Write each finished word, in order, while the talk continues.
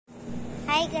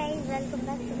Hi guys, welcome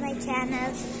back to my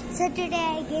channel. So today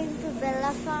I came to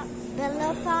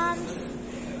bellowforms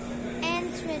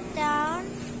in Smithtown,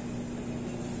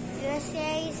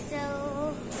 USA.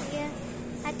 So yeah,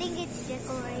 I think it's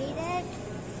decorated.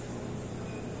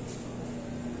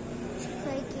 So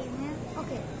I came here.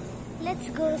 Okay, let's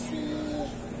go see.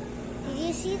 Did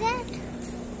you see that?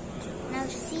 Now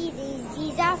see these.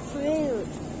 These are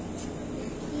fruits.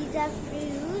 These are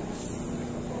fruits.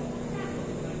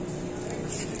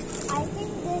 I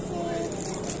think this is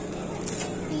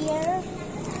pear.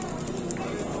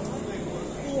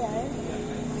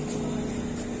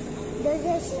 Those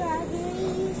are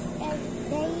strawberries and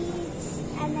dates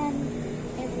and then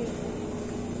everything.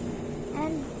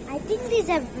 And I think these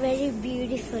are very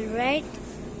beautiful, right?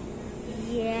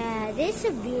 Yeah, these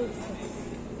are beautiful.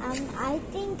 I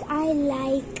think I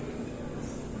like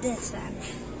this one.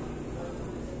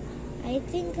 I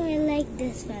think I like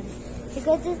this one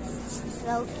because it's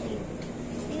so cute.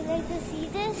 Do you like to see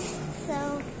this?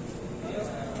 So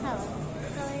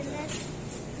in this,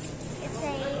 it's a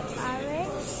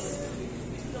orange,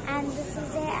 and this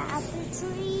is a apple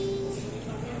tree.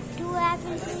 2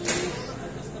 apple trees.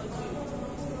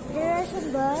 There are some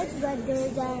birds, but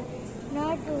those are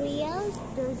not real.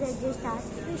 Those are just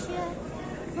artificial.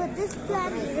 For this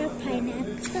plant, there are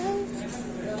pineapples,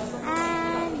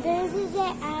 and there is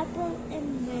an apple in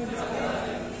the middle.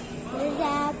 There's an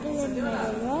apple in the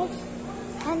middle, right?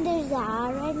 And there's an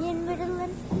orange in the middle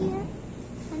and here.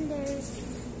 And there's...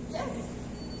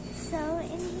 So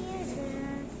in here there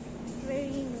are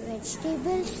very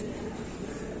vegetables.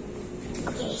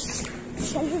 Okay,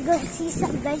 shall we go see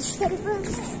some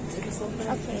vegetables?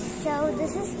 Okay, so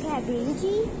this is cabbage.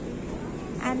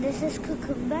 And this is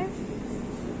cucumber.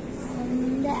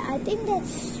 And I think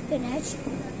that's spinach.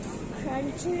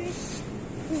 Crunchers.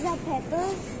 These are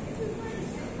peppers.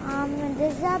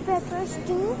 These are peppers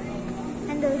too,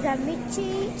 and those are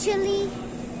chili.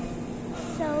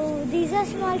 So these are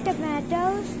small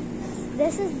tomatoes.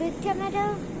 This is big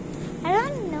tomato. I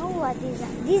don't know what these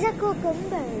are. These are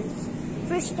cucumbers.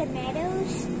 Fresh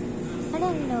tomatoes. I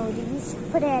don't know these.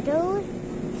 Potatoes.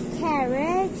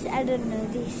 Carrots. I don't know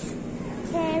these.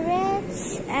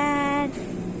 Carrots and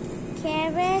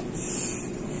carrots.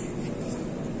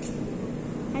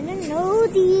 I don't know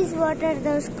these. What are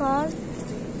those called?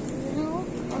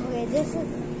 Okay, this is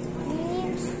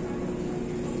beans,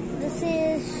 this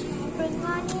is spring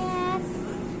onion,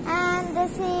 and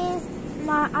this is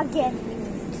again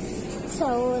beans. So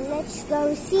let's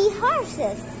go see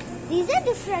horses. These are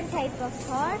different type of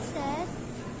horses,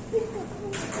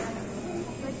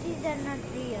 but these are not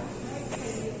real.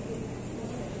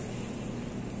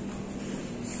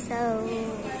 So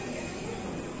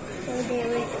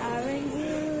there is orange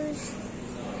juice.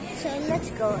 So let's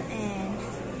go and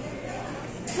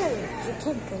the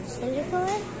temples. Shall we go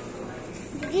in?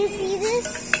 Did you see this?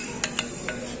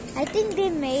 I think they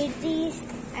made these.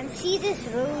 And see this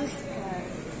rooster.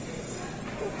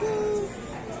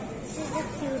 This is a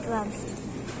cute one.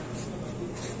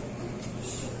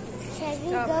 Shall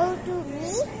we go to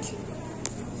meet?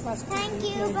 Thank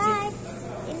you. Bye.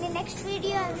 In the next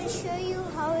video, I will show you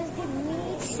how is the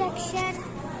meat section.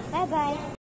 Bye bye.